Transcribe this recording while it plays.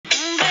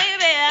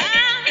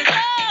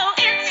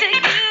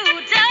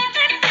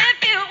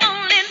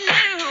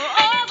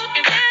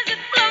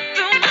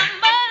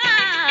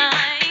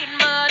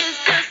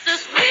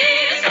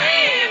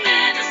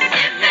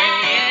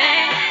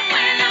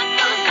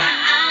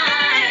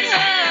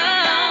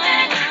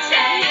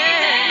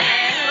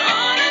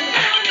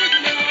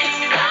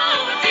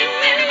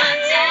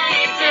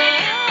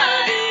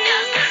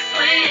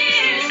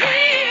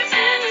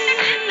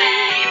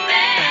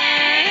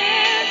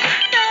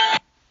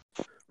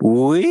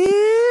Welcome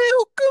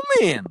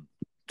in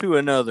to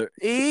another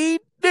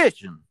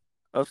edition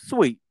of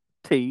Sweet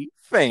Tea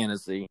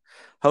Fantasy,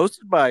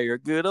 hosted by your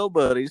good old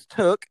buddies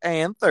Tuck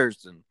and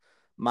Thurston.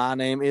 My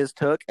name is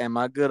Tuck, and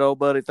my good old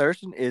buddy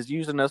Thurston is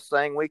using a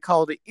thing we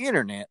call the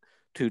internet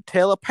to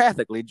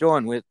telepathically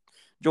join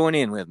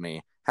in with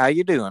me. How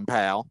you doing,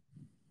 pal?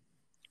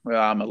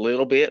 Well, I'm a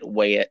little bit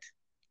wet.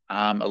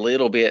 I'm a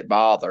little bit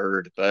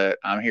bothered, but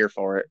I'm here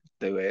for it.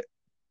 Do it.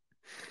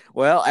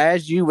 Well,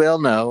 as you well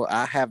know,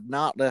 I have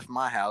not left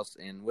my house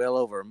in well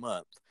over a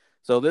month.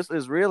 So this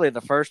is really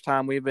the first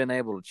time we've been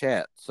able to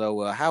chat.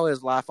 So how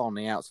is life on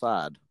the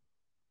outside?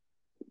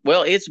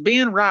 Well, it's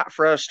been right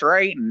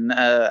frustrating.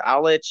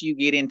 I'll let you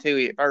get into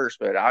it first,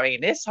 but I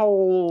mean, this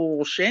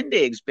whole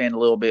shindig's been a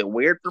little bit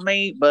weird for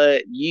me.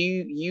 But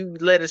you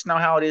let us know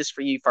how it is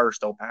for you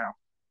first, old pal.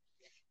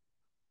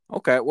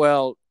 Okay,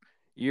 well,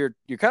 you're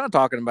kind of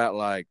talking about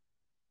like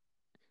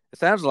it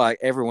sounds like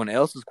everyone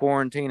else is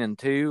quarantining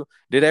too.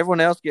 Did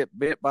everyone else get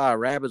bit by a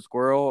rabid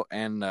squirrel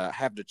and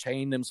have to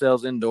chain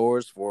themselves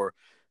indoors for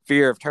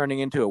fear of turning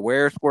into a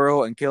were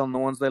squirrel and killing the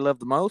ones they love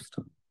the most?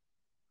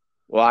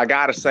 Well, I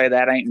gotta say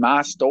that ain't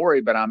my story,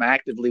 but I'm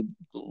actively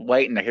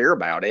waiting to hear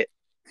about it.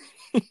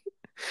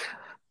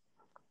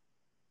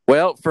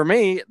 Well, for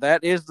me,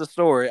 that is the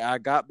story. I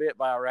got bit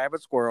by a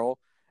rabid squirrel,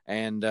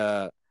 and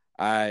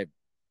I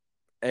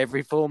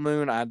every full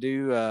moon I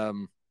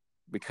do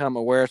become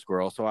a were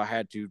squirrel, so I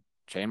had to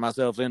chain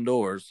myself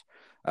indoors.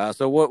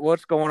 So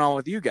what's going on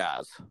with you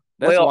guys?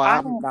 That's Well, why I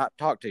I've don't not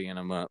talked to you in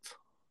a month.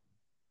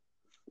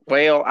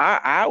 Well,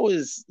 I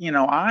was,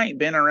 I ain't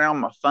been around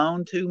my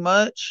phone too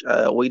much.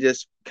 We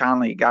just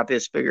kindly got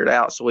this figured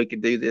out so we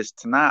could do this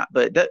tonight.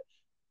 But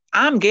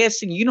I'm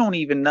guessing you don't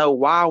even know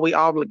why we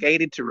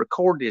obligated to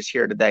record this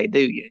here today, do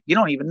you? You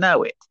don't even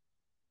know it.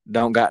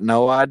 Don't got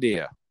no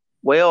idea.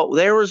 Well,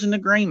 there was an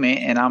agreement,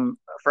 and I'm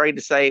afraid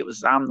to say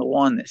I'm the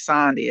one that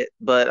signed it.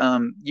 But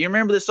you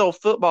remember this old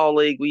football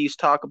league we used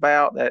to talk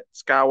about, that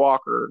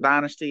Skywalker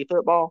Dynasty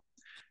football?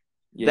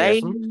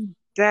 Yes. They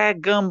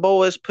dadgum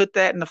boys put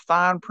that in the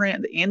fine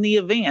print in the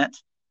event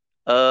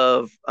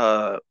of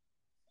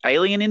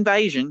alien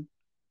invasion,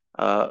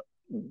 uh,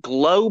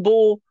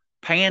 global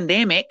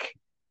pandemic,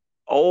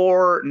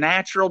 or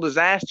natural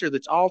disaster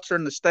that's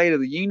altering the state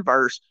of the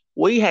universe.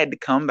 We had to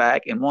come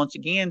back and once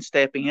again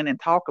step in and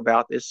talk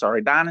about this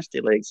sorry dynasty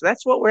league. So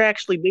that's what we're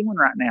actually doing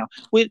right now.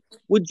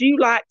 Would you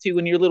like to,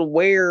 in your little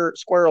where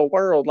squirrel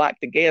world, like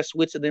to guess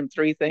which of them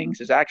three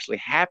things is actually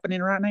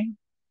happening right now?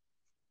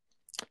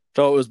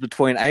 So it was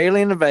between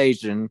alien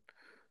invasion,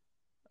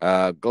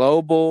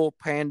 global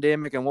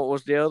pandemic, and what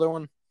was the other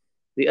one?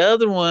 The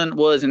other one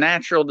was a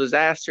natural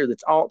disaster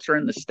that's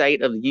altering the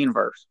state of the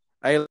universe.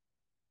 Alien.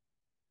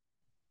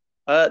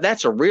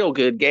 That's a real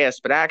good guess,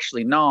 but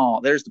actually, no.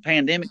 There's the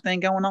pandemic thing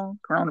going on,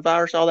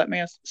 coronavirus, all that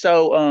mess.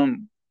 So,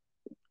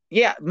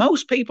 yeah,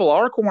 most people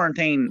are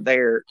quarantined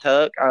there,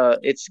 Tuck.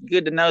 It's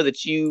good to know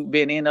that you've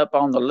been in up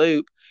on the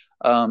loop.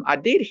 I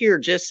did hear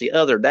just the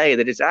other day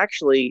that it's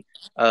actually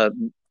uh,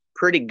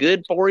 pretty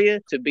good for you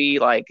to be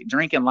like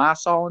drinking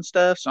Lysol and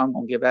stuff. So I'm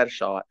gonna give that a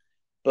shot.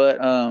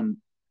 But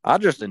I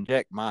just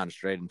inject mine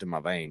straight into my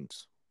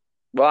veins.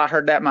 well, I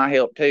heard that might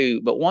help too.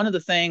 But one of the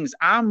things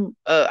I've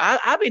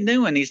been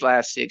doing these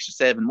last 6 or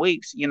 7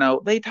 weeks,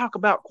 they talk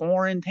about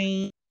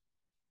quarantine,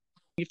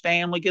 your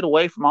family, get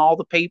away from all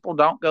the people,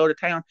 don't go to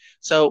town.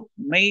 So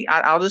me,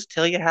 I'll just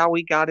tell you how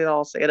we got it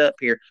all set up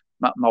here.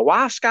 My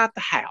wife's got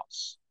the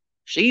house.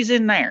 She's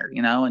in there,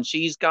 and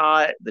she's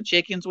got the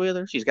chickens with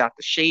her. She's got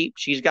the sheep.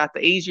 She's got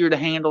the easier to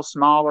handle,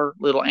 smaller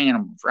little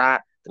animals, right?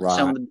 Some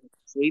Right. of the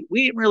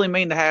we didn't really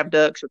mean to have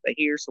ducks, but they're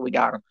here, so we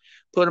got them.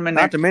 Put them in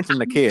Not there. to mention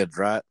the kids,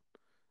 right?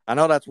 I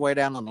know that's way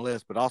down on the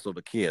list, but also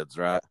the kids,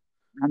 right?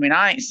 I mean,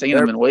 I ain't seen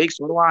them They're in weeks.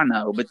 What do I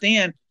know? But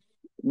then,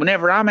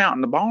 whenever I'm out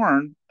in the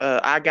barn,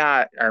 I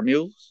got our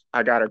mules,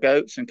 I got our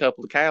goats, and a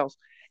couple of cows,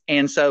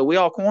 and so we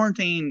all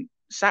quarantine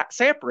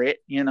separate.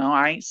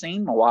 I ain't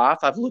seen my wife.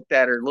 I've looked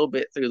at her a little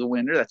bit through the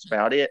window. That's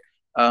about it.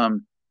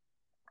 Um,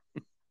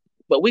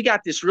 but we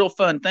got this real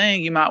fun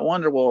thing. You might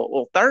wonder,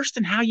 well,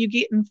 Thurston, how you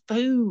getting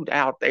food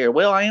out there?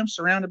 Well, I am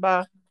surrounded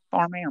by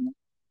farm animals.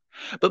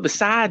 But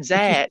besides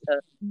that,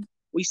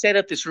 we set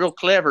up this real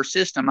clever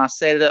system. I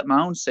set it up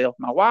my own self.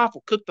 My wife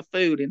will cook the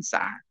food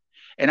inside.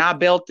 And I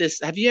built this.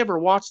 Have you ever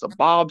watched a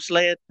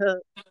bobsled?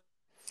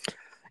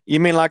 You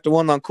mean like the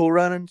one on Cool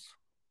Runnings?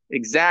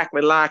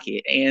 Exactly like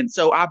it. And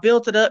so I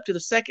built it up to the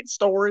second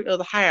story of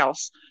the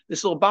house.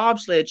 This little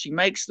bobsled, she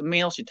makes the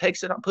meal. She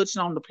takes it, puts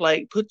it on the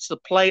plate, puts the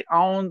plate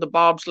on the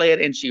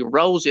bobsled, and she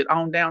rolls it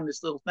on down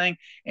this little thing.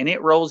 And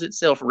it rolls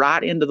itself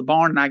right into the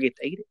barn, and I get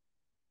to eat it.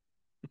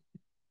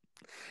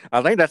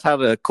 I think that's how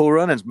the Cool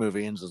Runnings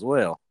movie ends as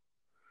well.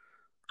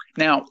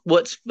 Now,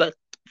 what's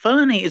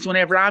funny is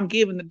whenever I'm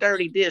giving the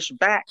dirty dish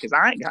back, because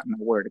I ain't got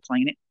nowhere to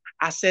clean it,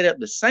 I set up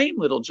the same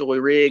little joy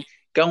rig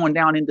going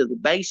down into the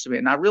basement.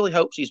 And I really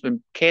hope she's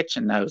been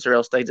catching those, or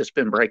else they just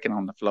been breaking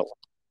on the floor.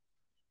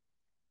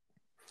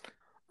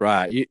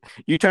 Right.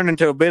 You turned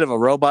into a bit of a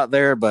robot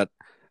there, but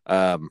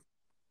um,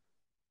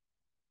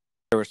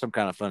 there was some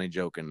kind of funny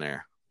joke in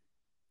there.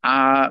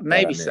 Glad I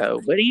Maybe missed.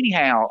 so. But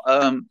anyhow,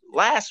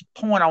 last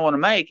point I want to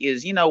make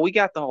is, we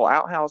got the whole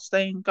outhouse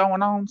thing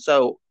going on,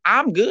 so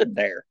I'm good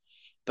there.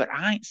 But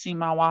I ain't seen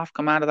my wife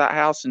come out of that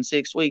house in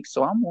 6 weeks,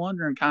 so I'm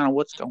wondering kind of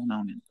what's going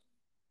on in.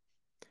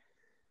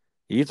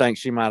 You think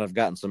she might have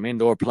gotten some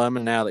indoor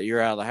plumbing now that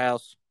you're out of the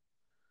house?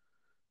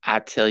 I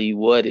tell you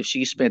what, if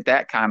she spent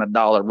that kind of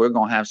dollar, we're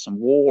gonna have some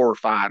war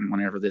fighting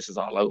whenever this is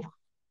all over.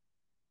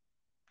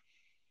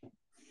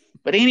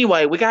 But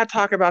anyway, we got to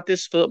talk about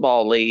this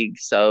football league.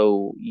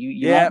 So you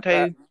Yeah, want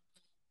to?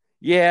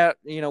 yeah.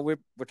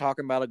 We're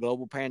talking about a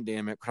global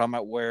pandemic, we're talking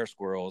about were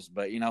squirrels,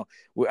 but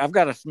I've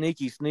got a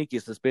sneaky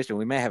suspicion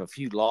we may have a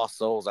few lost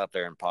souls out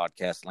there in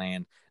podcast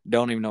land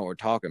don't even know what we're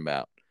talking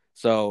about.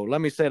 So let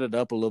me set it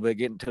up a little bit,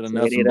 get into the Set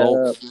nuts and it up.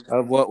 bolts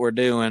of what we're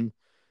doing.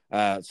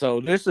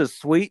 So this is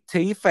Sweet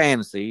Tea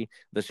Fantasy,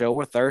 the show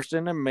where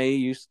Thurston and me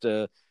used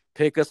to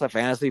pick us a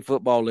fantasy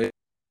football league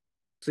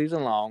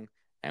season long,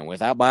 and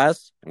without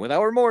bias and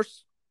without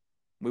remorse,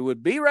 we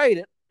would berate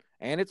it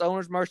and its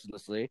owners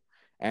mercilessly.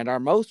 And our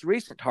most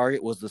recent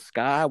target was the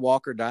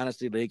Skywalker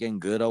Dynasty League in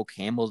good old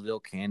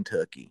Campbellsville,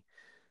 Kentucky.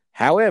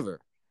 However,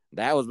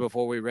 that was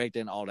before we raked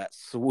in all that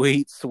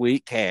sweet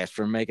cash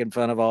from making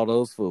fun of all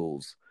those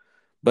fools.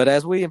 But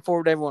as we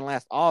informed everyone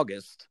last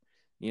August,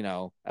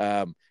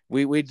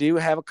 we do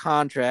have a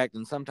contract,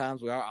 and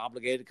sometimes we are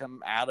obligated to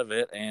come out of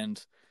it. And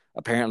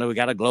apparently, we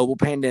got a global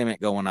pandemic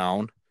going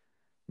on,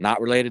 not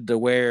related to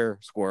were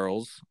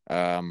squirrels.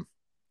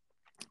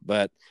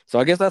 But so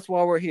I guess that's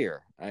why we're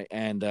here.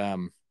 And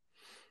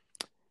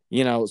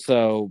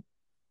so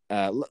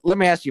let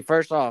me ask you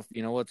first off,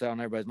 what's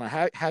on everybody's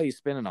mind? How you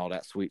spending all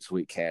that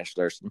sweet cash,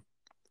 Thurston?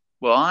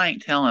 Well, I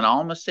ain't telling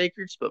all my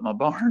secrets, but my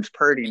barn's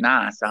pretty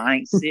nice. I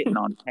ain't sitting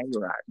on hay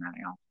right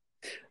now.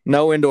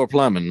 No indoor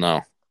plumbing,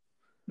 no.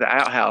 The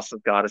outhouse has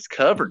got us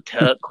covered,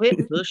 Tuck.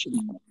 Quit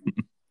pushing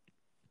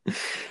me.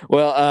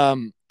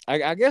 Well,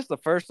 I guess the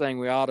first thing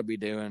we ought to be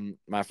doing,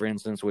 my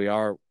friend, since we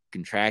are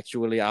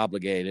contractually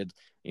obligated,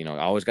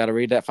 always got to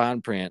read that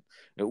fine print.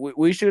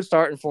 We should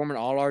start informing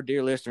all our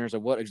dear listeners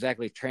of what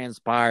exactly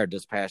transpired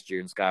this past year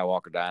in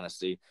Skywalker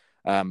Dynasty,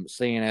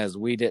 seeing as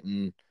we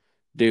didn't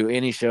do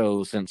any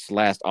shows since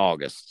last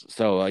August.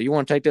 So you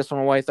want to take this one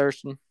away,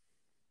 Thurston?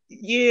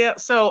 Yeah,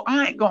 so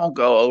I ain't gonna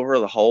go over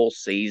the whole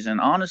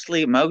season.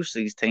 Honestly, most of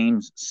these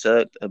teams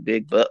sucked a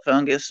big butt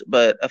fungus,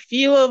 but a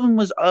few of them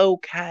was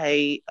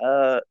okay.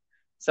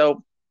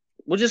 So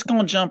we're just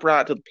gonna jump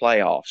right to the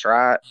playoffs,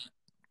 right?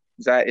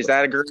 Is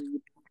that agreed?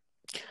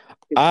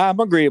 I'm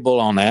agreeable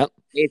on that.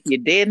 If you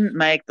didn't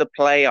make the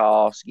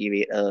playoffs, give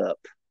it up.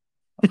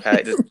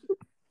 Okay,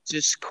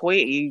 just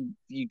quit.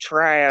 You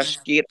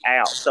trash. Get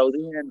out. So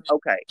then,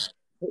 okay,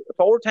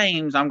 4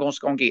 teams I'm going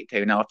to get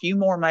to now. A few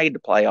more made the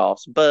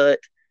playoffs, but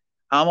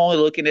I'm only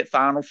looking at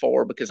Final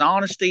Four because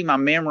honestly, my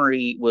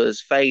memory was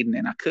fading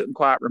and I couldn't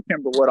quite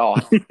remember what all.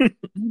 I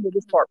remember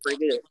this part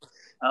pretty good.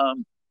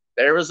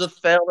 There was a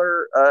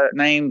feller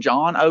named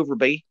John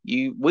Overby.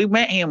 We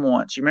met him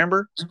once. You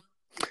remember?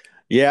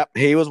 Yep,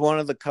 he was one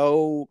of the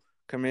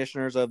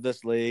co-commissioners of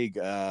this league.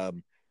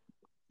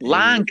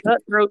 Lion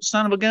Cutthroat,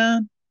 son of a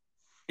gun.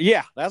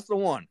 Yeah, that's the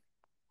one.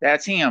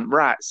 That's him,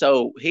 right?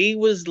 So he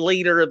was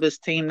leader of this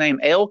team named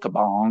El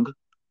Kabong.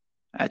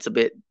 That's a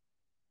bit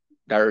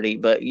dirty,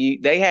 but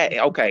they had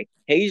okay.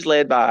 He's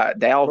led by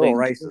Dalvin,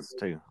 racist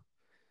too.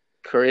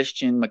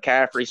 Christian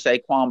McCaffrey,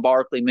 Saquon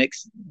Barkley,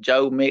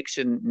 Joe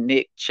Mixon,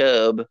 Nick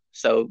Chubb.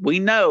 So we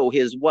know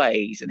his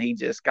ways, and he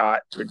just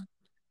got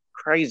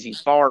crazy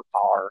far.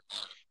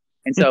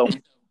 And so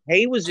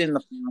he was in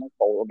the Final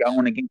Four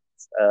going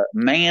against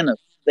Man of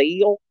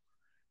Steel,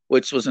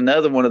 which was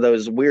another one of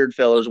those weird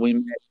fellows we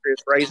met, Chris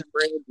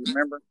Raisinbread. Do you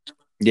remember?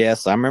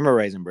 Yes, I remember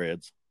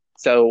Raisinbreads.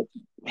 So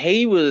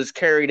he was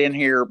carried in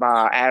here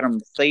by Adam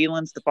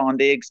Thielen, Stephon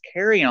Diggs.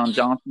 Kerryon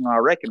Johnson, I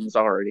reckon, was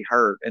already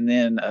hurt. And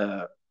then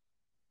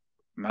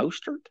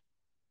Mostert?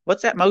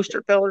 What's that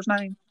Mostert feller's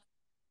name?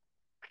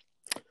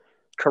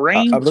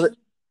 Kareem?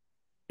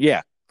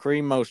 Yeah,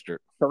 Kareem Mostert.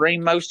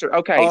 Kareem Mostert.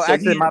 Okay. Oh, so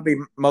actually, it might be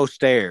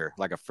Mostert,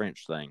 like a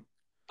French thing.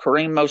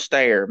 Kareem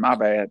Mostert. My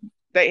bad.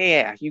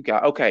 Yeah, you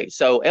got okay.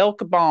 So El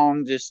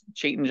Kabong just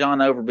cheating John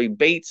Overby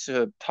beats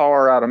a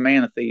tar out of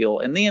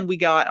Manathiel, and then we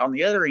got on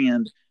the other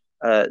end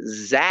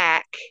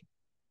Zach.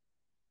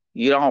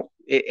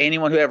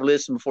 Anyone who ever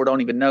listened before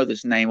don't even know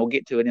this name. We'll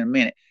get to it in a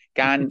minute.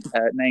 Guy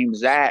named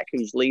Zach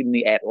who's leading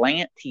the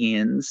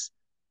Atlanteans.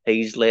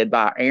 He's led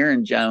by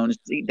Aaron Jones,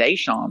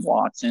 Deshaun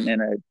Watson,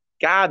 and a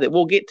guy that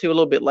we'll get to a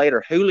little bit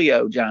later,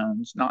 Julio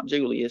Jones, not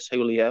Julius.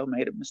 Julio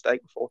made a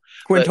mistake before.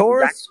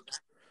 Quintorris?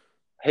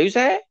 Who's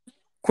that?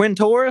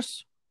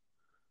 Quintorris?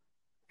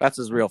 That's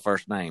his real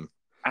first name.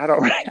 I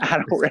don't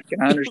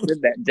reckon I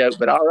understood that joke,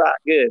 but all right,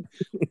 good.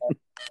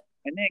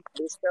 And then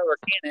this fella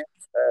Kenneth,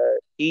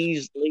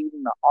 he's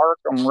leading the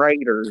Arkham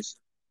Raiders,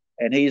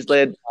 and he's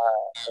led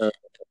by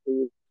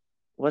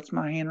what's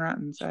my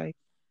handwriting say?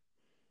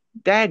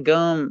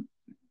 Dadgum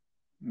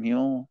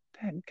Mule.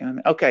 Dadgum.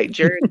 Okay,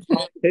 Jared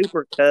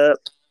Cooper Cup,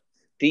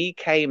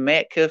 DK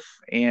Metcalf,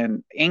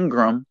 and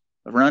Ingram,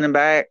 running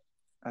back.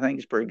 I think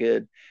he's pretty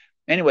good.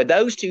 Anyway,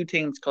 those two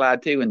teams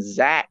collide too, and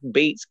Zach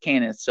beats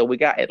Kenneth. So we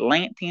got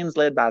Atlanteans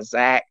led by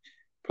Zach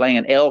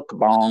playing El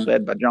Kabong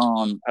led by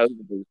John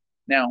Overby.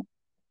 Now,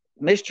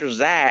 Mr.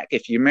 Zach,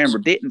 if you remember,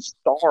 didn't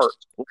start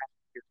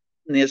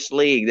in this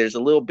league. There's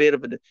a little bit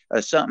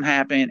of something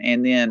happened,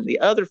 and then the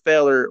other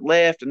feller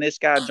left, and this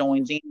guy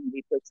joins in.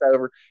 He takes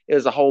over. It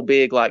was a whole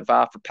big like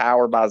vie for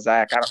power by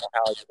Zach. I don't know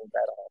how he pulled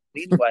that off.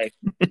 But anyway,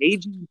 he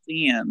joins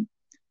in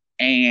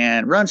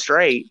and runs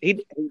straight.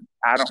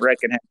 I don't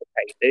reckon have to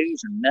pay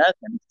dues or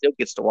nothing. He still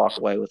gets to walk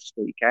away with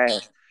sweet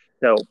cash.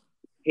 So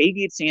he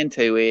gets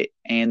into it,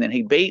 and then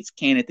he beats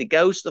Kenneth. He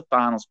goes to the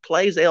finals,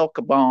 plays El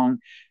Kabong,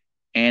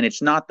 and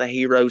it's not the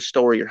hero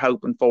story you're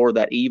hoping for.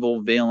 That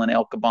evil villain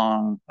El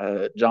Kabong,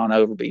 John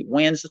Overby,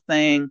 wins the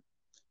thing.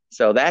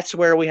 So that's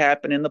where we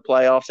happen in the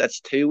playoffs.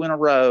 That's 2 in a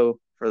row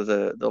for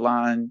the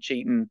line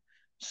cheating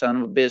son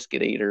of a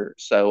biscuit eater.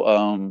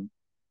 So,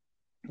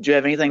 do you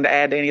have anything to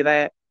add to any of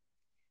that?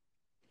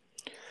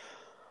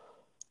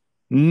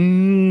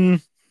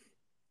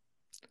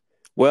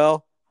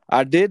 Well,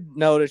 I did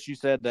notice you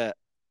said that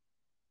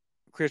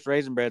Chris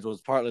Raisinbreads was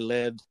partly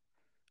led.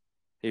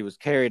 He was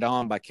carried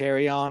on by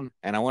Carry On,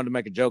 and I wanted to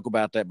make a joke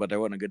about that, but there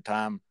wasn't a good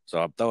time, so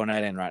I'm throwing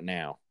that in right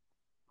now.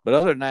 But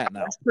other than that,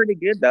 no. That's pretty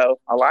good, though.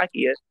 I like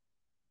it.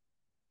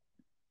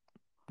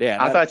 Yeah,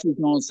 I thought you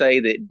were going to say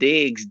that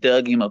Diggs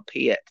dug him a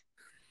pit.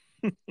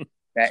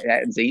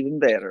 That's even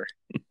better.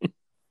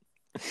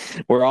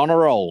 We're on a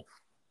roll.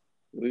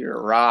 We're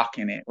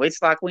rocking it.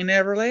 It's like we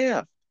never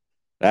left.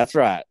 That's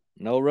right.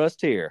 No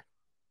rust here.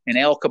 And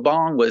El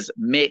Kabong was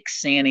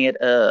mixing it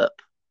up,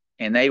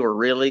 and they were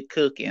really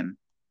cooking.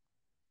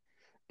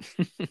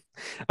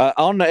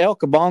 On the El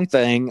Kabong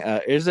thing,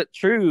 is it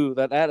true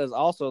that is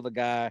also the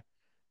guy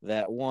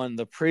that won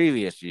the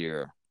previous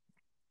year?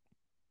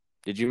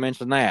 Did you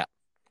mention that?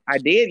 I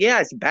did.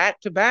 Yeah, it's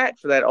back to back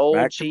for that old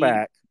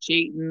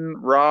cheating,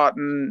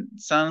 rotten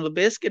son of a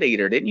biscuit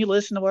eater. Didn't you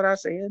listen to what I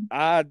said?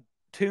 I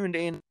tuned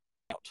in.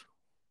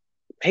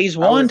 He's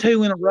won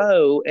 2 in a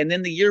row, and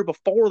then the year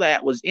before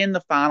that was in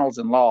the finals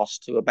and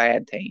lost to a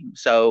bad team.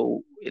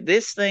 So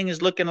this thing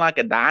is looking like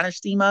a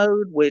dynasty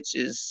mode, which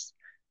is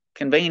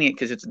convenient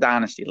because it's a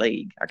dynasty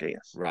league, I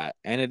guess. Right,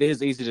 and it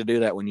is easy to do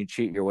that when you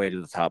cheat your way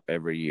to the top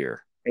every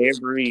year.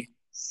 Every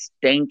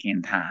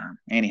stinking time.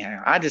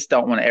 Anyhow, I just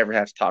don't want to ever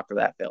have to talk to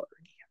that fella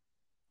again.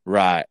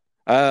 Right.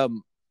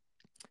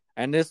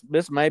 And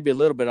this may be a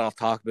little bit off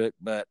topic,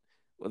 but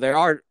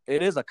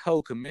it is a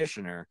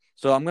co-commissioner.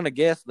 So I'm going to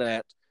guess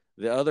that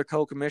the other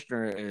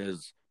co-commissioner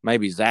is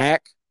maybe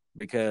Zach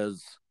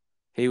because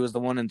he was the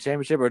one in the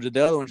championship, or did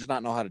the other one just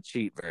not know how to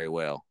cheat very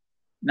well?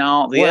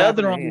 No, the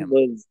other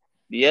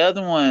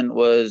one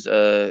was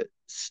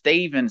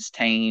Steven's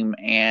team,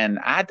 and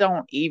I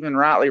don't even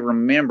rightly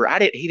remember.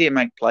 He didn't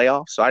make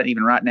playoffs, so I didn't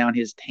even write down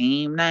his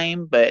team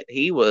name, but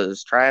he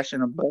was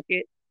trashing a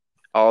bucket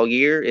all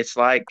year. It's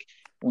like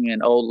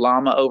when old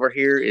llama over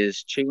here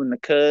is chewing the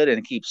cud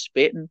and keeps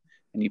spitting,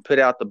 and you put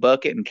out the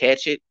bucket and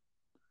catch it.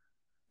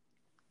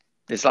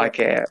 It's like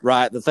that.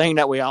 Right, the thing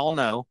that we all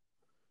know.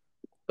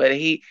 But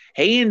he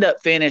ended up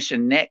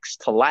finishing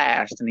next to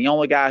last, and the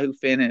only guy who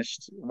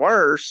finished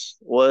worse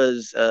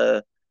was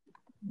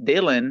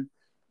Dylan,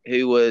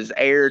 who was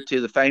heir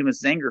to the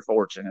famous Zinger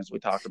fortune, as we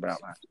talked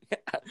about last week.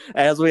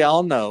 As we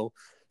all know,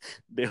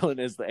 Dylan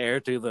is the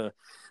heir to the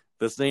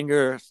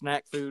Zinger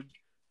snack food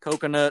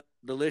coconut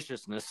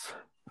deliciousness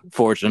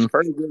fortune.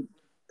 It's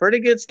pretty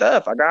good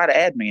stuff, I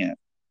gotta admit.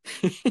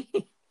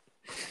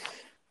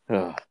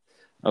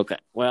 Okay,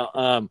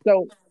 well,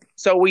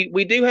 so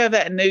we do have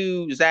that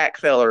new Zach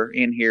feller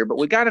in here, but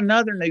we got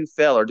another new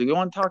feller. Do you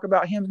want to talk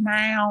about him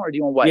now, or do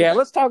you want to wait? Yeah,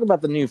 let's talk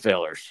about the new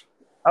fellers.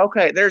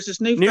 Okay, there's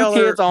this new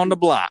feller. Kids on the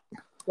block.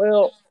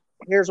 Well,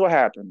 here's what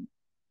happened.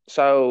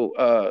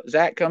 So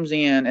Zach comes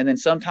in, and then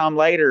sometime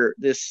later,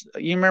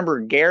 you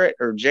remember Jarrett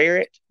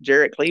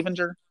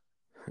Clevenger?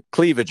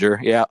 Clevenger,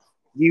 yeah.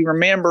 You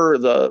remember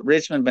the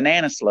Richmond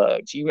Banana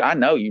Slugs? I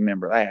know you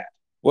remember that.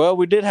 Well,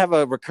 we did have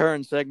a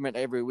recurring segment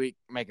every week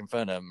making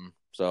fun of him.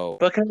 So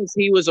because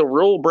he was a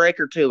rule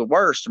breaker to the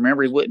worst.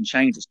 Remember, he wouldn't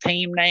change his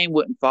team name,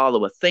 wouldn't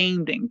follow a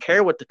theme, didn't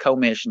care what the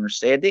commissioner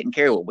said, didn't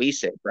care what we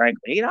said,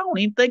 frankly. I don't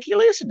even think he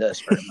listened to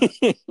us very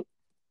much.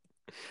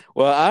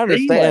 Well, I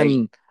understand.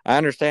 Anyway, I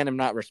understand him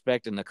not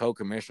respecting the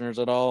co-commissioners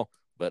at all,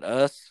 but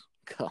us,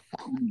 come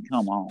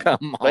on.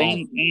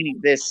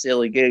 Ain't this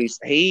silly goose.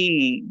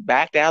 He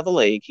backed out of the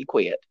league. He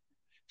quit.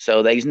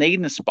 So they was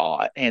needing a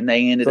spot, and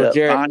they ended up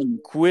finding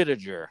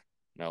Quittiger.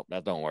 Nope,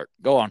 that don't work.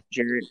 Go on.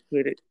 Jared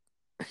quit it.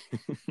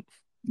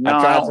 No, I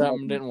tried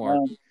something, didn't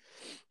work.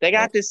 They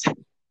got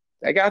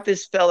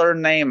this feller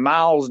named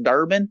Miles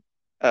Durbin.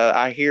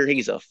 I hear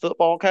he's a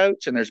football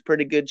coach, and there's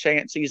pretty good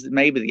chance he's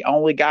maybe the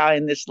only guy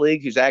in this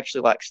league who's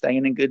actually like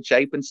staying in good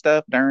shape and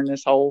stuff during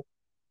this whole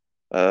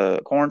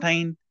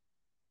quarantine.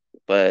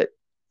 But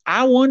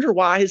I wonder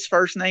why his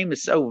first name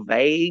is so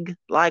vague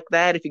like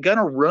that. If you're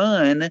gonna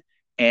run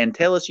and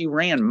tell us you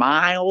ran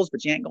miles,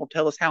 but you ain't gonna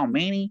tell us how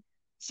many,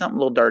 something a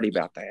little dirty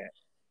about that.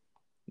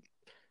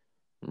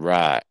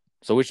 Right.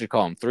 So we should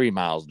call him 3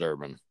 Miles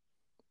Durbin.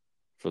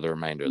 for the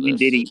remainder of I mean,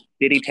 this.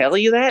 did he tell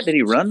you that? Did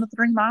he run the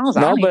 3 miles?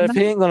 I No, don't but even if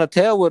know. he ain't gonna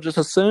tell, we'll just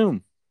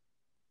assume.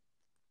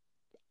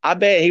 I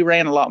bet he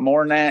ran a lot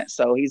more than that,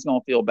 so he's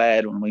gonna feel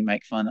bad when we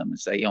make fun of him and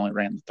say he only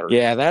ran the 3.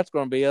 Yeah, that's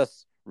gonna be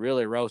us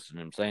really roasting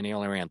him, saying he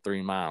only ran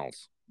 3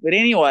 miles. But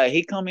anyway,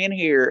 he come in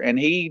here and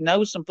he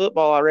knows some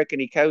football. I reckon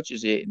he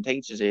coaches it and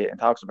teaches it and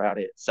talks about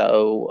it.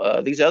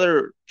 So these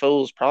other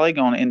fools probably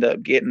going to end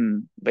up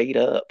getting beat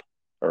up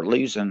or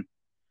losing.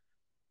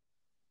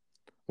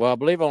 Well, I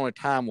believe only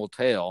time will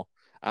tell.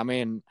 I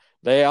mean,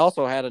 they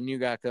also had a new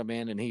guy come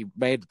in, and he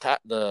made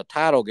the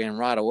title game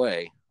right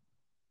away.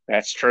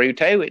 That's true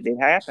too. It did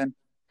happen.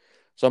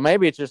 So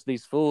maybe it's just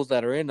these fools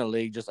that are in the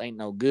league just ain't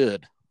no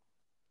good.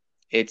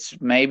 It's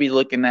maybe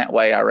looking that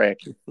way, I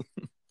reckon.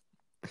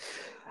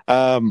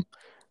 Well,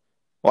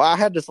 I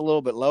had this a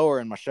little bit lower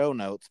in my show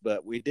notes,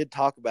 but we did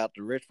talk about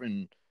the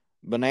Richmond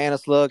Banana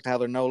Slugs, how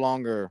they're no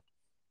longer,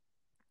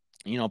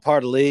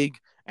 part of the league,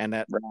 and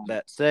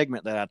that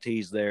segment that I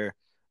teased there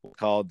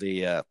called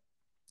the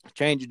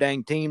change your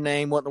dang team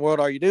name. What in the world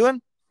are you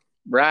doing?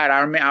 Right.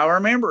 I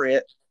remember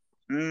it.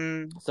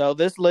 So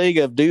this league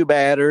of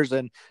do-badders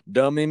and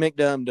dummy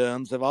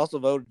McDum-Dums have also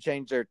voted to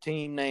change their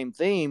team name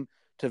theme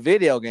to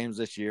video games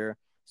this year.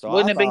 So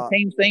Wouldn't it be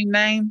team theme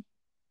name?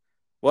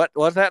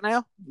 What's that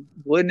now?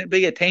 Wouldn't it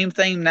be a team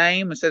theme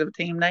name instead of a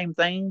team name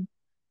theme?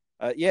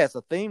 Yes,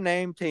 a theme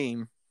name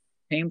team.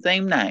 Team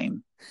theme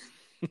name.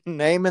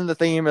 Naming the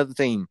theme of the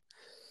team.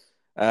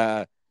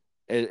 And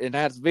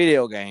that's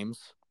video games.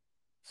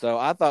 So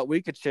I thought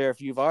we could share a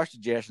few of our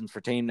suggestions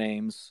for team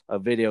names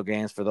of video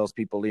games for those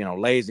people,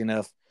 lazy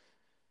enough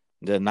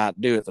to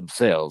not do it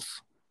themselves.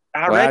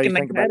 I reckon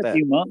they've had a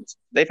few months.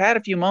 They've had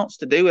a few months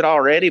to do it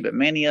already, but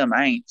many of them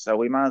ain't. So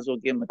we might as well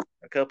give them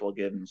a couple of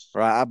good ones.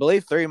 Right. I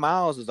believe 3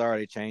 Miles has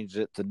already changed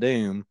it to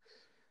Doom.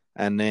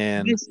 And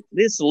then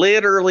this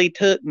literally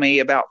took me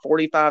about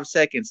 45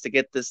 seconds to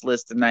get this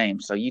list of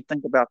names. So you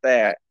think about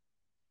that.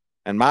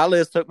 And my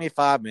list took me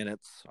 5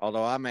 minutes,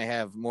 although I may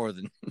have more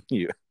than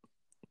you.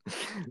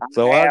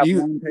 So why don't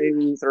you 1,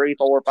 2, 3,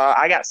 4, 5.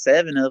 I got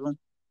 7 of them.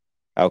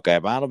 Okay,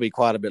 mine'll be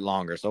quite a bit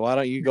longer. So why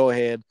don't you go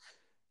ahead?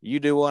 You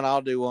do one,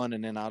 I'll do one,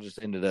 and then I'll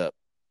just end it up.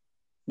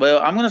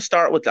 Well, I'm going to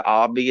start with the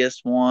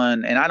obvious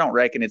one, and I don't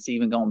reckon it's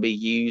even going to be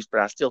used,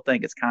 but I still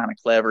think it's kind of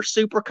clever.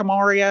 Super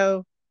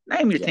Camario.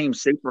 Name your team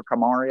Super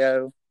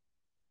Camario.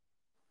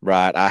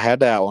 Right, I had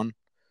that one.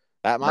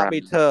 That might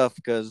be tough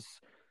because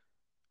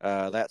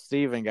that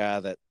Steven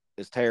guy that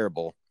is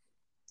terrible.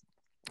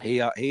 He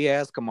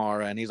has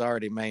Kamara, and he's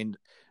already named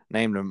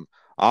him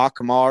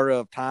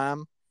Kamara of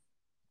Time.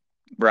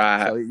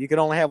 Right. So you can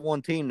only have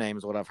one team name,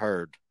 is what I've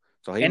heard.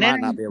 So he might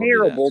not be able to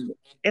do that.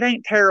 It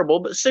ain't terrible,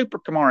 but Super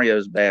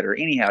Camario's better.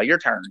 Anyhow, your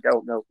turn.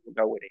 Go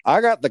with it.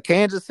 I got the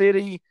Kansas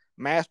City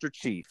Master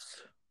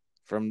Chiefs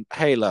from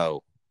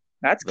Halo.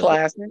 That's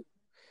classic.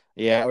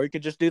 Yeah, or you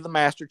could just do the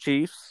Master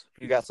Chiefs.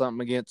 You got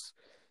something against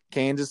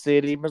Kansas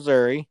City,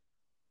 Missouri.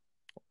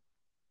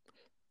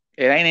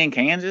 It ain't in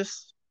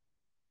Kansas?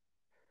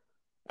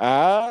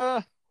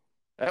 That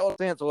was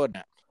sense, wasn't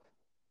it?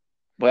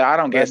 Well, I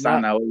don't guess I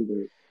know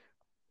either.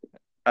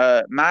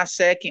 My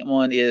second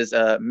one is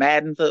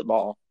Madden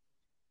football.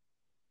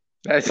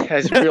 That's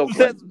real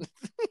quick.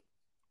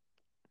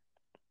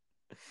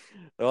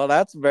 Well,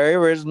 that's very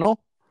original.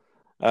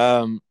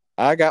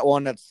 I got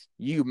one that's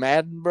you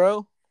Madden,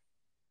 bro.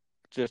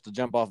 Just to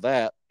jump off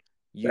that,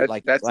 you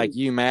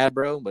you mad,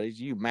 bro, but it's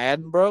you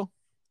Madden, bro.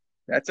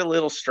 That's a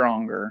little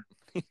stronger.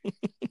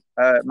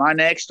 My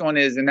next one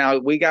is, and now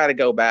we got to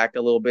go back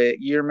a little bit.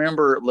 You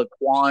remember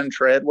Laquan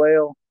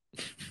Treadwell?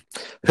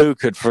 Who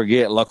could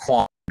forget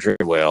Laquan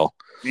Treadwell?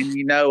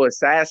 And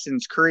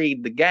Assassin's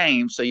Creed, the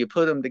game, so you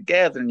put them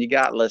together and you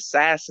got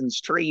Assassin's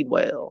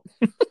Treadwell.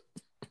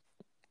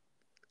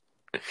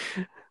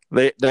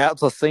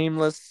 That's a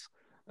seamless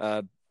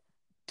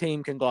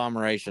team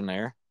conglomeration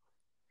there.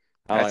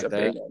 I like that.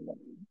 Big one.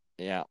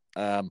 Yeah.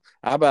 How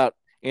about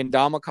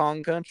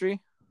Indomicon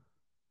Country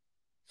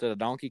instead of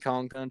Donkey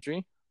Kong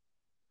Country?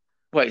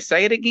 Wait,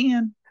 say it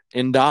again.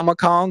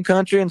 Indomicon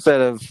Country instead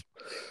of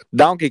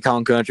Donkey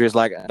Kong Country is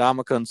like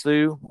Indomicon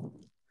Sioux.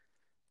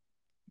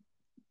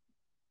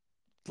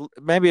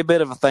 Maybe a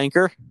bit of a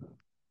thinker.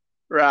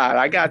 Right,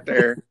 I got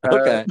there.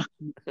 Okay.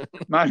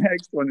 My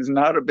next one is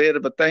not a bit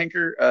of a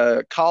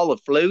thinker. Call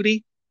of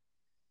Flutie.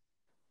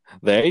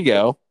 There you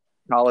go.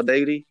 Call of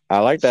Duty. I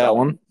like that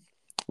one.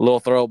 A little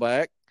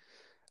throwback.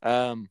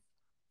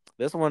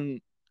 This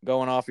one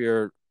going off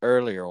your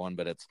earlier one,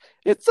 but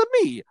it's a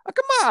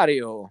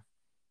Mario.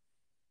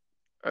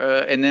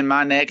 And then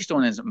my next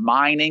one is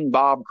Mining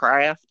Bob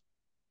Kraft.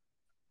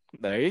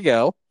 There you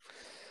go.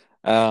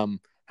 How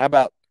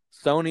about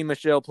Sony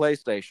Michelle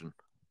PlayStation?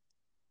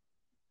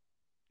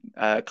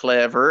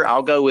 Clever.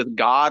 I'll go with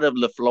God of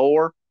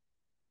LaFleur.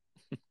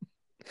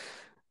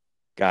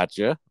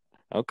 Gotcha.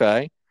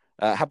 Okay.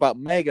 How about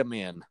Mega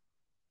Men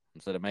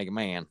instead of Mega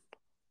Man?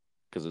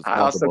 Because it's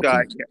I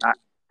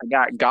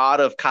got God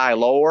of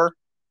Kylor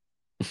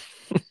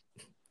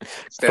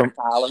instead of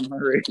Kyler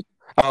Murray.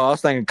 Oh, I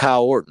was thinking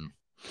Kyle Orton.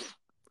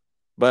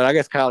 But I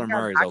guess Kyler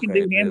Murray's I can okay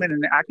do him, too.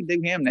 and I can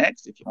do him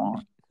next if you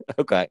want.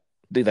 Okay,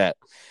 do that.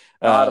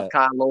 God of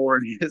Kylo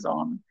and his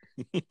honor.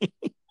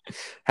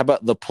 How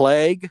about the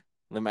Plague?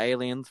 Them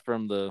aliens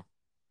from the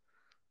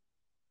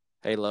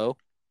Halo.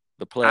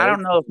 The Plague. I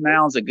don't know if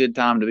now's a good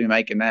time to be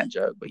making that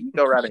joke, but you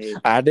go right ahead.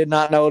 I did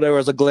not know there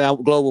was a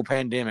global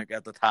pandemic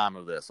at the time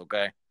of this.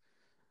 Okay.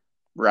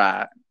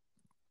 Right.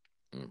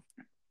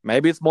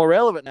 Maybe it's more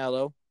relevant now,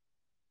 though.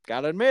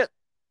 Gotta admit.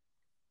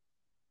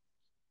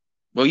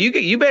 Well,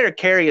 you better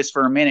carry us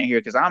for a minute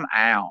here because I'm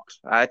out.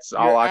 That's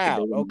all I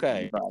can do.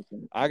 Okay.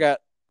 I got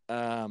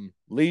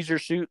Leisure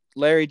Suit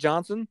Larry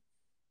Johnson.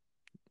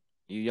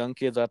 You young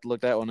kids have to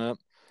look that one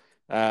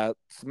up.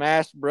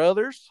 Smash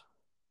Brothers.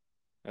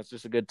 That's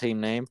just a good team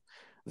name.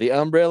 The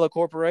Umbrella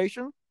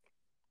Corporation.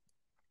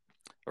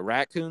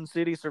 Raccoon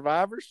City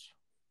Survivors.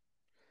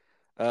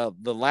 The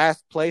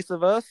Last Place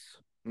of Us.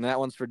 And that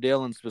one's for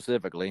Dylan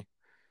specifically.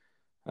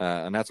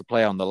 And that's a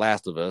play on The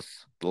Last of Us.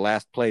 The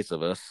Last Place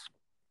of Us.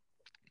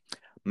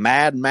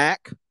 Mad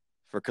Mac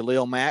for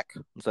Khalil Mack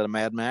instead of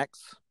Mad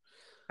Max.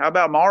 How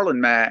about Marlon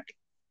Mack?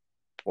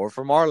 Or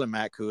for Marlon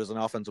Mack, who is an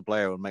offensive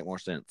player, would make more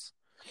sense.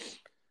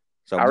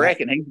 So I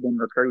reckon he's been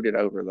recruited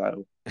over,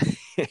 though.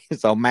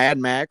 So Mad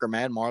Mac or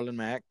Mad Marlon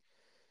Mack.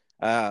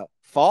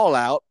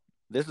 Fallout.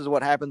 This is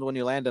what happens when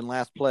you land in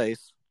last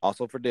place.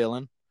 Also for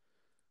Dylan.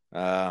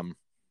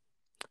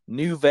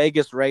 New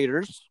Vegas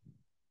Raiders.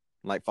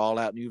 Like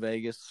Fallout New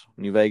Vegas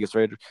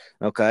Raiders.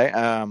 Okay.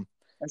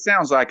 That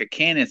sounds like a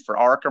Kenneth for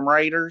Arkham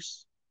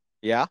Raiders.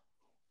 Yeah.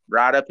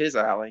 Right up his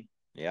alley.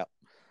 Yeah.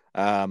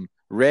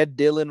 Red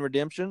Dylan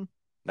Redemption.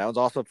 That was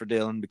also for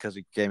Dylan because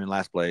he came in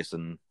last place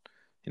and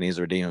he needs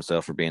to redeem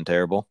himself for being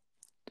terrible.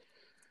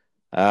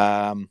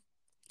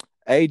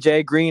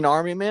 AJ Green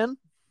Army Men.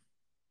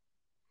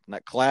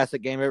 That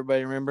classic game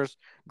everybody remembers.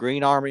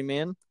 Green Army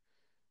Men.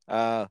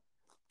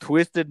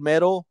 Twisted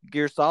Metal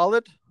Gear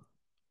Solid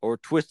or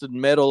Twisted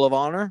Medal of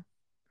Honor.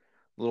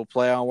 A little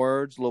play on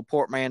words. A little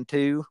Portman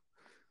 2.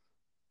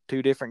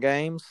 2 different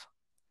games.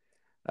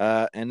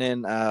 And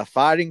then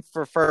Fighting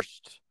for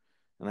First.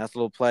 And that's a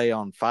little play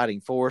on Fighting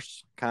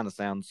Force. Kind of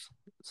sounds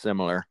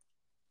similar.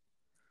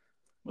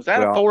 Was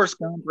that a Forrest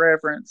Gump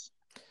reference?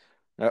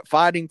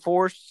 Fighting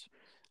Force.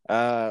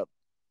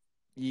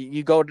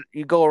 You go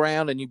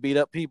around and you beat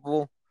up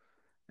people,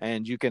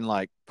 and you can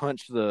like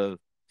punch the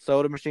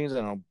soda machines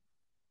and it'll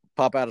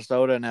pop out a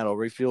soda and that'll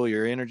refuel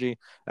your energy.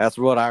 That's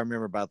what I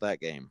remember about that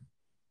game.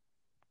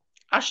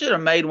 I should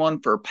have made one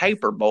for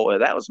Paperboy.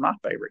 That was my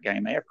favorite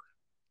game ever.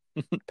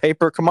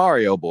 Paper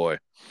Camario Boy.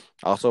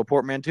 Also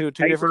Portman 2,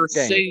 two different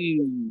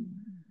games.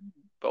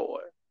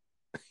 Boy.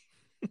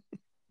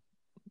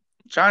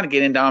 Trying to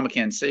get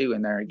Ndamukong Suh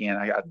in there again.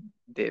 I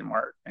didn't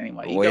work.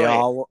 Anyway, we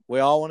all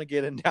want to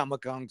get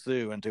Ndamukong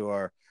Suh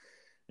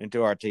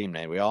into our team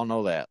name. We all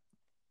know that.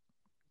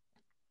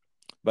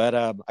 But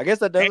I guess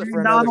that does Aaron it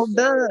for another. Donald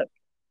Duck.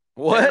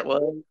 What?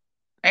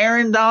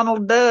 Aaron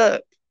Donald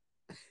Duck.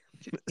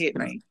 Just hit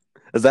me.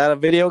 Is that a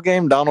video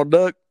game, Donald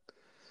Duck?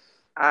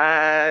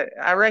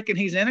 I reckon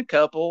he's in a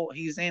couple.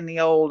 He's in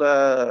the old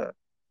Dad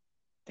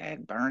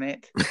burn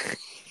it.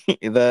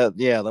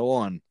 The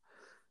one.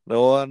 The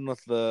one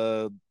with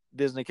the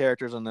Disney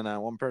characters and then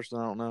one person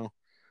I don't know.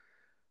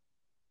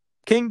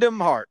 Kingdom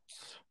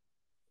Hearts.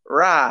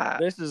 Right.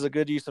 This is a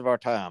good use of our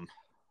time,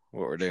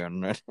 what we're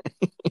doing.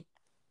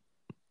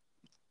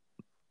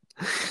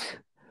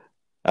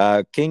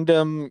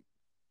 Kingdom.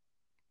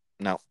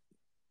 No.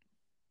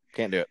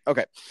 Can't do it.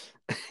 Okay.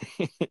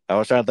 I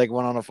was trying to think of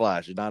one on the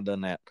fly. Should not have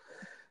done that.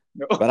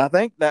 No. But I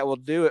think that will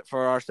do it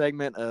for our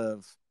segment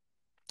of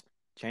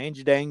Change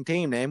Your Dang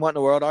Team Name. What in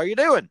the world are you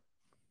doing?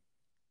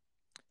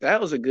 That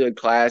was a good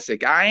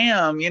classic. I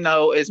am,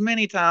 as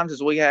many times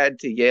as we had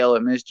to yell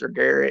at Mr.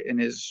 Garrett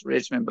and his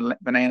Richmond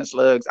Banana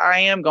Slugs, I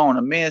am going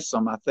to miss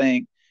him, I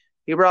think.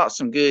 He brought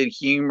some good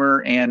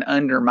humor and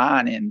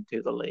undermining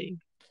to the league.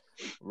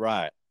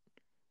 Right.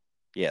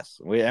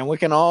 Yes. We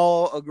can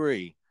all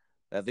agree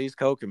that these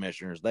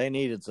co-commissioners, they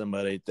needed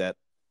somebody that,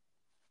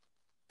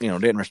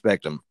 didn't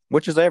respect them,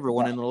 which is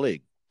everyone in the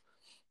league.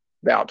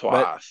 About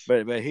twice.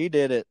 But he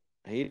did it.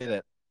 He did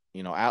it,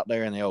 out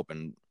there in the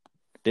open.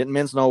 Didn't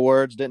mince no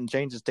words. Didn't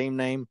change his team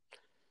name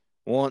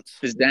once.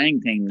 His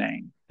dang team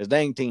name.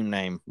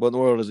 What in the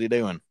world is he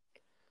doing?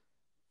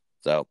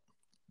 So.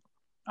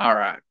 All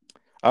right.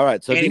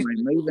 So anyway,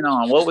 moving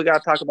on. What we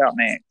got to talk about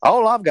next?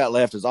 All I've got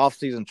left is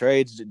off-season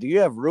trades. Do you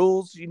have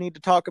rules you need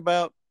to talk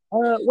about?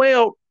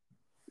 Well,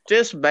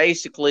 just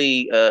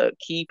basically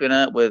keeping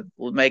up with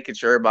making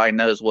sure everybody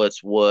knows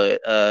what's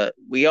what.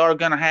 We are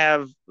going to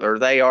have, or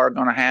they are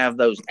going to have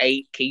those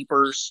 8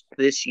 keepers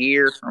this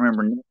year.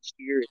 Remember, next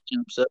year it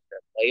jumps up to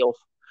 12.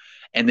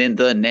 And then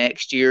the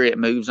next year it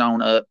moves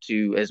on up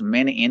to as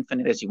many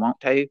infinite as you want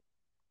to,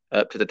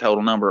 up to the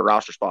total number of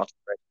roster spots.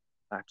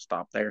 I have to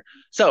stop there.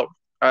 So,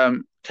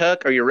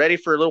 Tuck, are you ready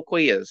for a little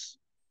quiz?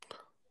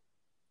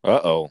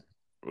 Uh-oh.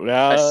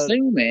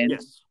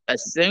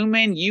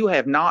 Assuming you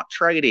have not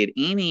traded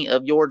any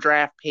of your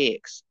draft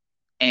picks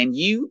and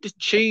you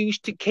choose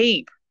to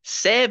keep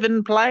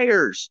 7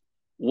 players,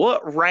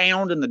 What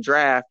round in the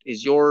draft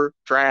is your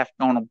draft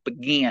going to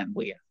begin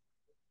with?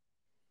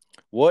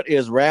 What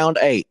is round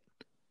 8?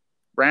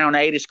 Round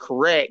 8 is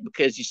correct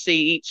because you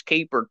see each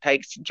keeper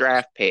takes a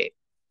draft pick.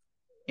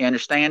 You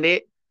understand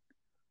it?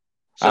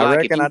 So, I like,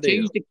 reckon I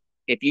do.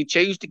 if you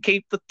choose to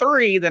keep the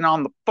 3, then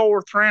on the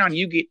 4th round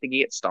you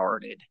get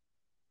started.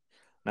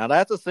 Now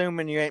that's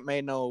assuming you ain't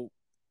made no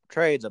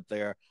trades up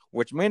there,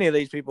 which many of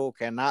these people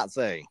cannot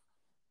say.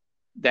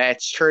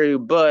 That's true,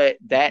 but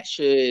that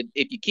should,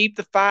 if you keep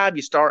the 5,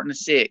 you start in the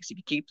 6. If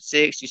you keep the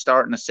 6, you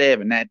start in the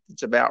 7.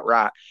 That's about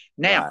right.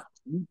 Now,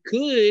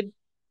 Right.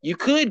 you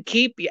could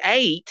keep the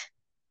 8,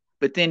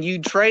 but then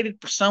you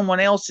traded for someone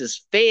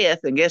else's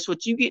 5th, and guess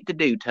what you get to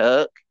do,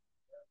 Tuck?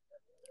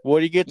 What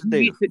do you get to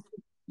do?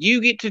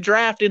 You get to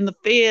draft in the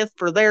 5th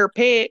for their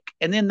pick,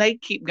 and then they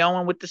keep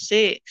going with the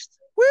 6th.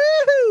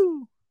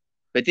 Woohoo!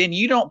 But then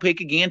you don't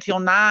pick again till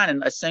 9,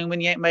 and assuming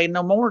you ain't made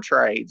no more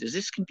trades. Is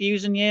this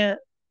confusing yet?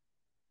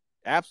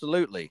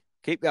 Absolutely.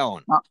 Keep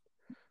going.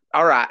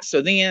 All right.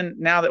 So then,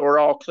 now that we're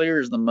all clear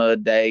as the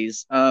mud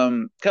days,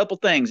 couple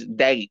things.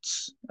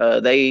 Dates.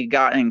 They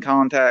got in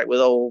contact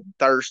with old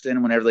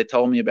Thurston whenever they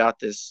told me about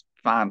this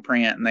fine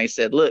print, and they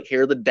said, "Look,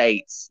 here are the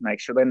dates. Make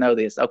sure they know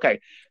this."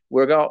 Okay,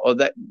 we're going. Oh,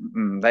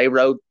 they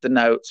wrote the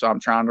note, so I'm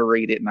trying to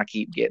read it, and I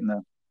keep getting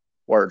the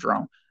words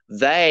wrong.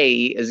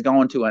 They is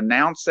going to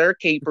announce their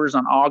keepers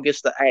on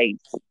August the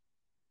 8th.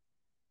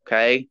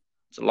 Okay,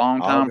 it's a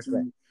long time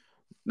from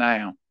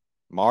now.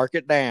 Mark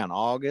it down.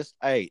 August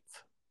 8th.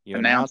 You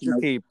announce your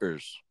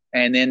keepers.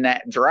 And then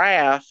that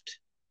draft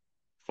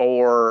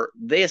for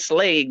this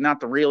league,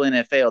 not the real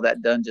NFL,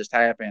 that doesn't just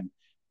happen.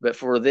 But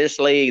for this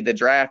league, the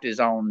draft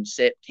is on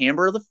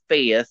September the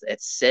 5th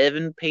at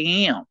 7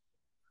 p.m.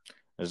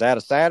 Is that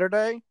a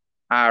Saturday?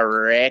 I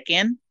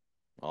reckon.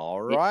 All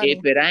right.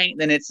 If it ain't,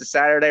 then it's a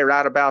Saturday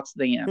right about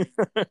then.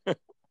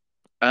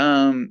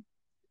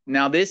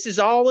 Now, this is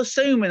all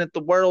assuming that the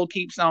world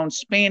keeps on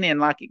spinning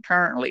like it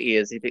currently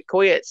is. If it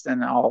quits,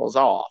 then all's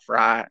off,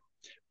 right?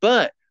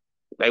 But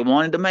they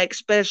wanted to make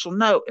special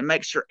note and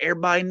make sure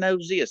everybody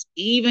knows this.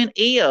 Even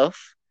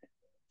if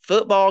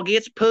football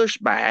gets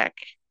pushed back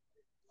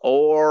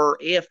or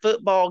if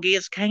football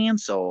gets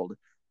canceled,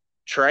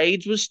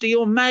 trades was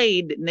still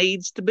made that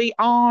needs to be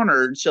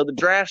honored. So the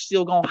draft's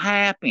still going to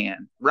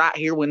happen right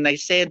here when they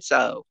said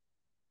so.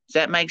 Does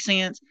that make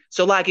sense?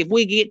 So, like, if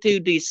we get to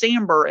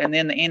December and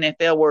then the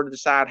NFL were to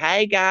decide,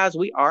 hey, guys,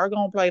 we are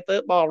going to play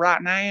football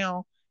right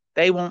now,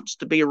 they want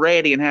to be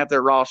ready and have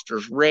their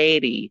rosters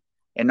ready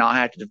and not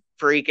have to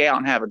freak out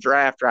and have a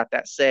draft right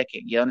that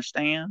second. You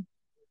understand?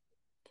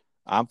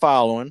 I'm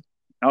following.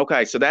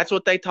 Okay, so that's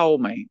what they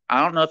told me.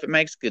 I don't know if it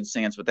makes good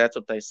sense, but that's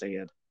what they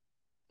said.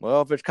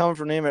 Well, if it's coming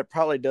from them, it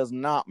probably does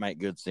not make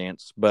good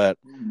sense. But,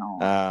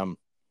 but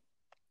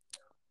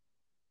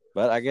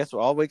I guess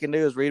all we can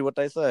do is read what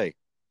they say.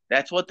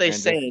 That's what they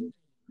said.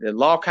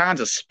 There's all kinds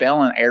of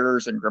spelling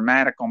errors and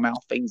grammatical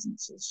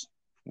malfeasances.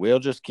 We'll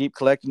just keep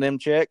collecting them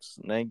checks,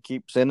 and they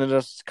keep sending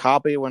us a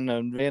copy when the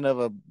event of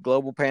a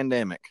global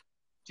pandemic.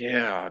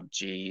 Yeah,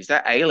 geez.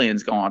 That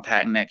alien's going to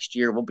attack next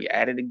year. We'll be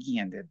at it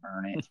again, did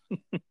burn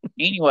it.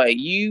 Anyway,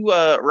 you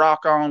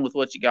rock on with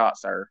what you got,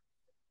 sir.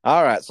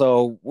 All right.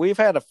 So we've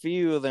had a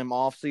few of them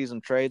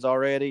off-season trades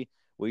already.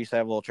 We used to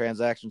have a little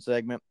transaction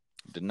segment.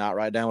 Did not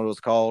write down what it was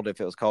called.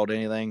 If it was called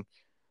anything,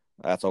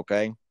 that's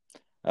okay.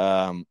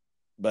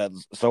 But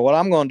so what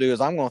I'm going to do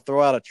is I'm going to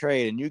throw out a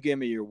trade, and you give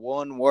me your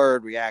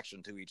one-word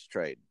reaction to each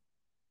trade.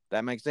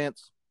 That makes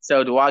sense?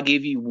 So do I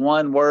give you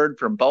one word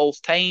from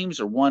both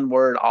teams or one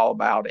word all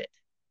about it?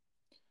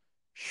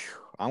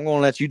 I'm going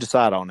to let you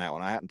decide on that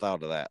one. I hadn't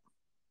thought of that.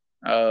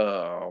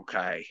 Oh,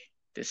 okay.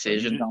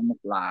 Decisions on the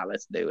fly.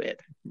 Let's do it.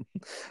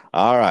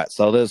 All right.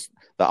 So the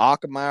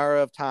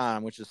Akamara of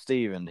time, which is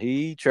Steven,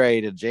 he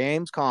traded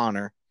James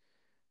Conner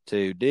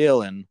to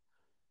Dylan.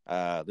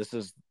 This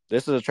is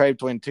a trade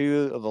between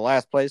two of the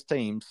last place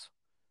teams.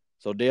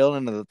 So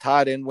Dylan is the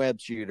tight end web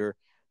shooter.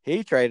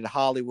 He traded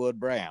Hollywood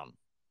Brown.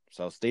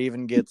 So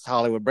Steven gets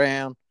Hollywood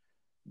Brown.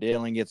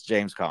 Dylan gets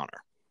James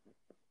Conner.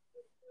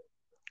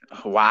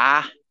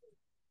 Why?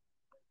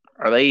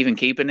 Are they even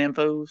keeping them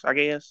fools? I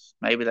guess.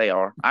 Maybe they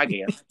are. I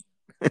guess.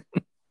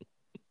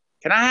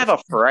 Can I have a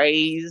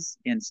phrase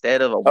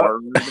instead of a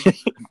word?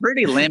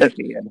 Pretty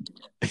limited.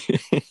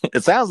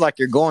 It sounds like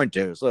you're going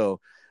to. So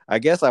I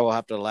guess I will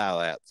have to allow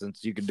that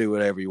since you can do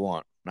whatever you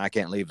want. And I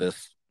can't leave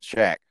this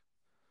shack.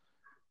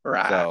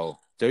 Right.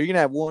 So you can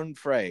have one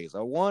phrase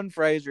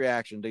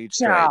reaction to each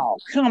trade. Oh,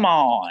 come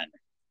on.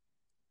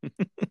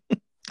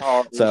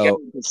 Oh, so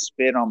just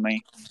spit on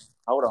me.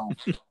 Hold on.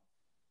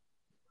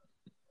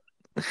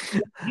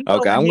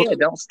 Okay,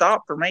 don't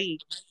stop for me.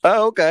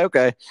 Oh,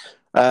 okay.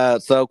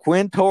 So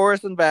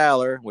Quintorris and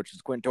Valor, which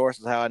is Quintorris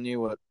is how I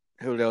knew what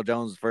Julio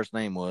Jones' first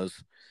name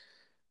was.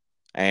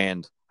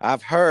 And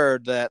I've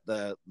heard that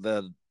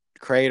the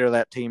creator of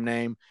that team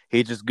name,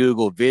 he just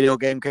Googled video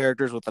game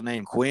characters with the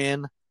name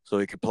Quinn so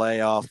he could play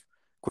off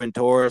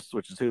Quintorris,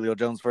 which is Julio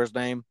Jones' first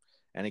name.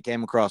 And he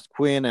came across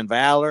Quinn and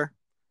Valor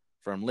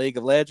from League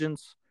of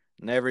Legends.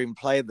 Never even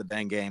played the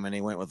dang game, and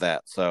he went with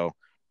that. So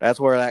That's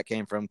where that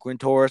came from.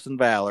 Quintorris and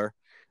Valor.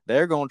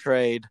 They're going to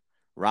trade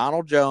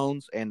Ronald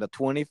Jones and the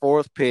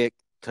 24th pick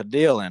to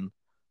Dillon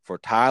for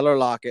Tyler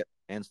Lockett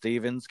and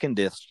Stevens'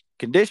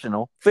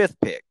 conditional 5th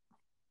pick.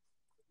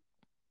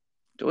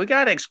 Do we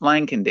got to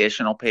explain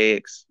conditional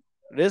picks?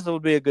 This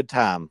would be a good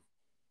time.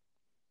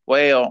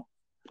 Well,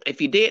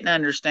 if you didn't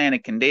understand a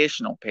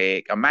conditional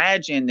pick,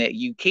 imagine that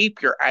you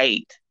keep your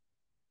 8,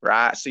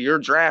 right? So your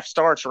draft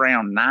starts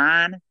around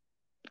 9.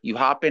 You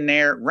hop in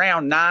there.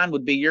 Round 9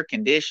 would be your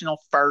conditional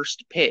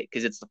first pick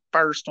because it's the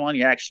first one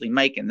you're actually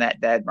making that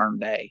dadburn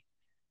day.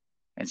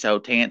 And so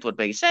 10th would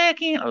be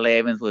 2nd,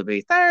 11th would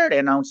be 3rd,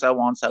 and so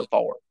on and so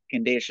forth.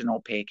 Conditional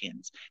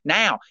pickings.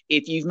 Now,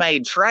 if you've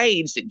made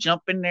trades that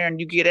jump in there and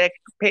you get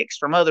extra picks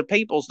from other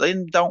people's,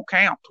 then don't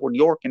count toward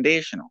your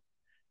conditional.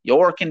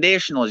 Your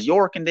conditional is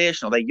your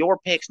conditional. They're your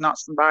picks, not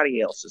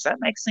somebody else's. Does that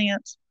make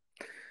sense?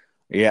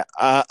 Yeah,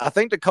 I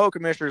think the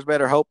co-commissioners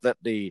better hope that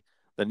the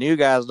new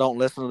guys don't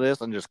listen to this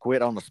and just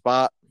quit on the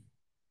spot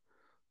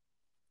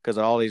because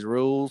of all these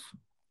rules.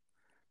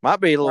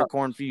 Might be a little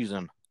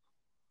confusing.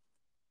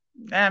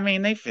 I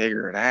mean, they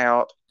figure it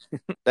out.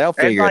 They'll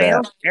figure it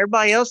out.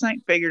 Everybody else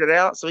ain't figured it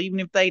out, so even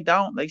if they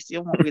don't, they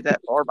still won't be that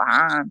far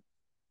behind.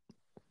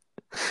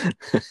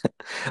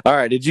 All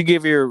right, did you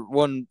give your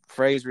one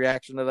phrase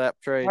reaction to that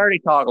trade? I already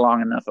talked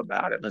long enough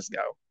about it. Let's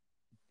go.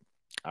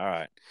 All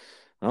right.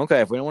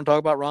 Okay, if we don't want to talk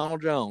about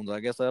Ronald Jones, I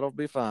guess that'll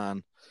be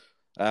fine.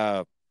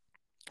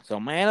 So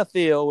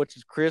Manathiel, which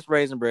is Chris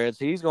Raisinbreads,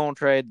 he's going to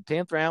trade the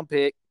 10th round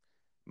pick,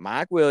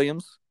 Mike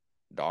Williams,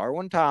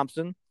 Darwin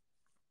Thompson,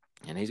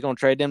 and he's going to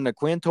trade them to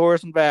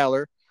Quintorris and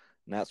Valor,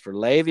 and that's for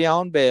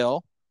Le'Veon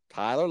Bell,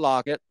 Tyler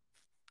Lockett.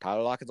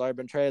 Tyler Lockett's already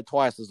been traded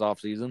twice this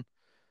offseason,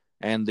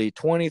 and the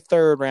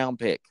 23rd round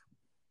pick.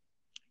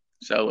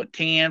 So a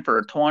 10 for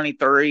a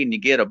 23, and you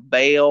get a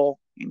Bell,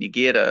 and you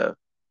get a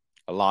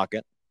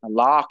Lockett. A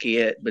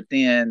Lockett, but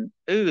then,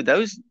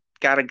 those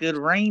got a good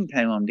ring to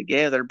them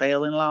together,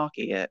 Bell and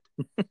Lockett.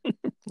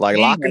 Like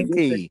lock and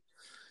key.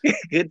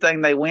 Good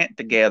thing they went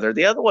together.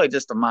 The other way,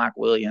 just a Mike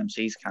Williams,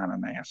 he's kind of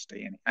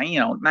nasty. And,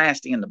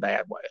 nasty in the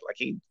bad way. Like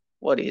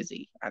what is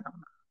he? I don't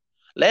know.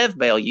 Lev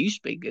Bell used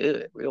to be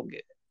good, real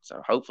good.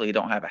 So hopefully he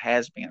don't have a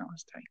has-been on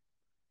his team.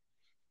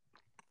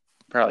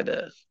 Probably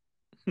does.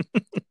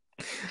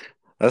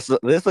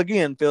 This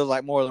again feels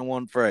like more than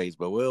one phrase,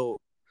 but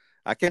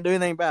I can't do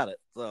anything about it.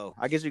 So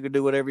I guess you can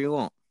do whatever you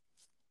want.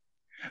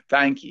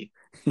 Thank you.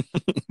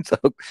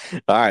 All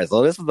right.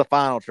 So this is the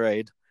final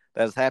trade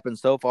that has happened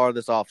so far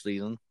this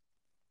offseason.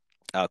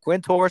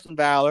 Quintorris and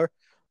Valor,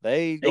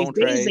 they going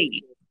to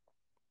trade.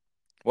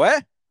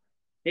 What?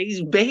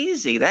 He's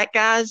busy. That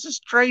guy's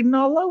just trading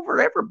all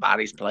over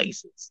everybody's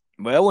places.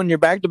 Well, when you're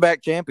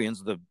back-to-back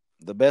champions, the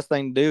best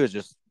thing to do is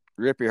just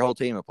rip your whole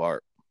team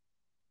apart.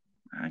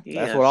 I guess.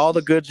 That's what all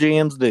the good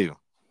GMs do.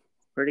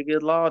 Pretty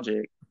good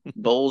logic.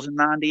 Bulls in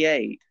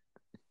 98.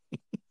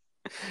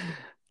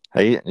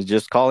 Hey,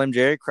 just call him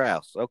Jerry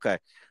Krause. Okay.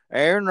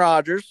 Aaron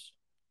Rodgers,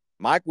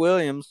 Mike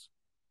Williams,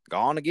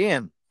 gone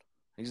again.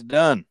 He's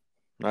done.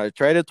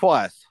 Traded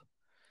twice.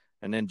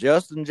 And then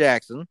Justin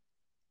Jackson.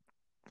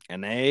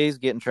 And he's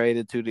getting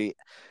traded to the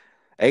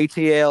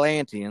ATL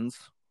Antians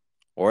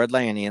or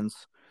Atlanteans,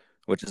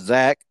 which is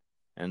Zach.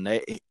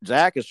 And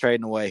Zach is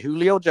trading away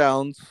Julio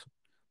Jones,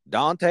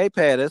 Dante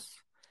Pettis,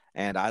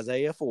 and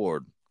Isaiah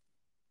Ford.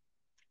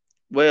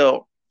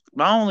 Well,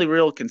 my only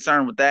real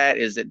concern with that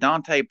is that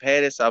Dante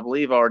Pettis, I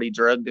believe, already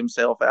drugged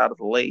himself out of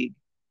the league.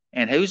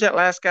 And who's that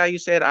last guy you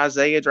said?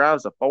 Isaiah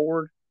drives a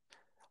Ford?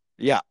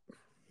 Yeah.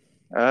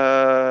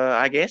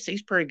 I guess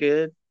he's pretty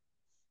good.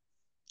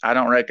 I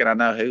don't reckon I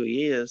know who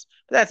he is.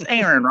 But that's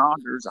Aaron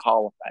Rodgers, a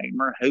Hall of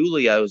Famer.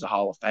 Julio's a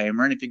Hall of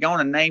Famer. And if you're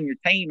going to name your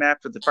team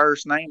after the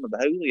first name of the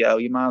Julio,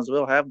 you might as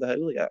well have the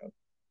Julio.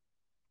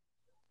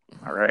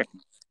 I reckon.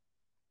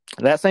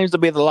 That seems to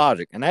be the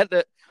logic. And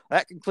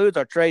that concludes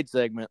our trade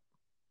segment.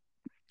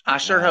 I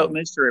sure hope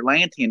Mr.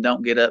 Atlantean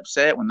don't get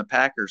upset when the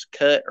Packers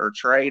cut or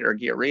trade or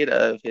get rid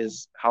of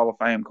his Hall of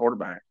Fame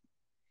quarterback.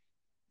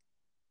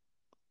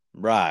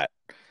 Right.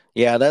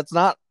 Yeah,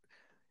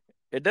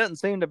 it doesn't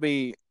seem to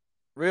be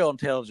real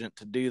intelligent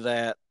to do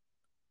that,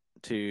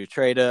 to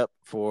trade up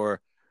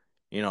for,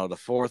 the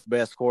fourth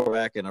best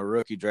quarterback in a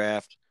rookie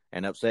draft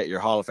and upset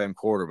your Hall of Fame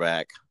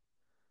quarterback.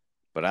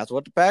 But that's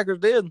what the Packers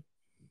did.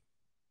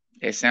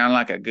 It sounded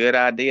like a good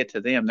idea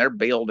to them. They're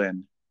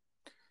building.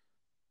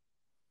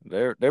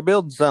 They're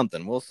building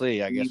something. We'll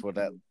see, I guess, what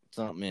that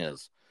something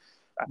is.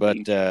 But,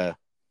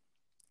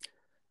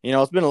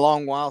 it's been a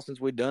long while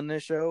since we've done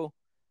this show.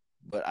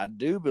 But I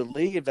do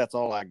believe that's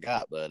all I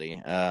got,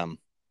 buddy. And,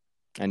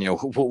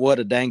 what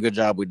a dang good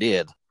job we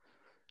did.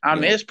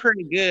 It's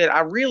pretty good.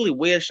 I really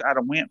wish I'd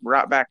have went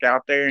right back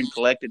out there and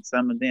collected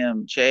some of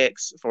them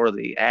checks for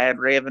the ad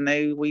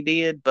revenue we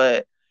did.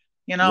 But,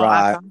 right.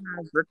 I thought I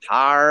was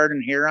retired,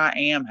 and here I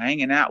am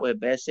hanging out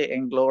with Bessie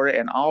and Gloria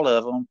and all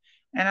of them.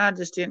 And I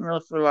just didn't really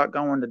feel like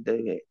going to do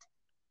it.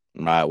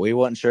 Right. We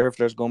wasn't sure if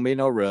there's going to be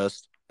no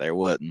rust. There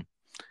wasn't.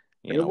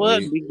 It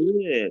wouldn't be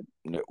good.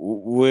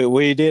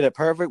 We did it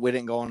perfect. We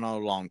didn't go on no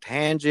long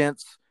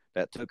tangents.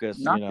 that took us,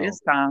 Not this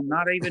time.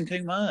 Not even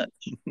too much.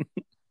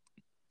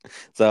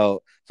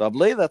 So I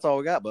believe that's all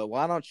we got. But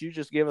why don't you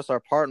just give us our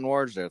parting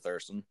words there,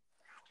 Thurston?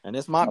 And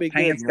this might be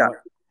good,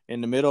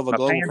 in the middle of a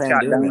global pandemic. My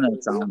pants got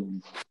donuts on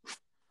them.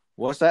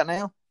 What's that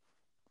now?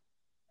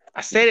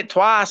 I said it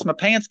twice. My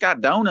pants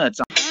got donuts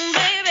on.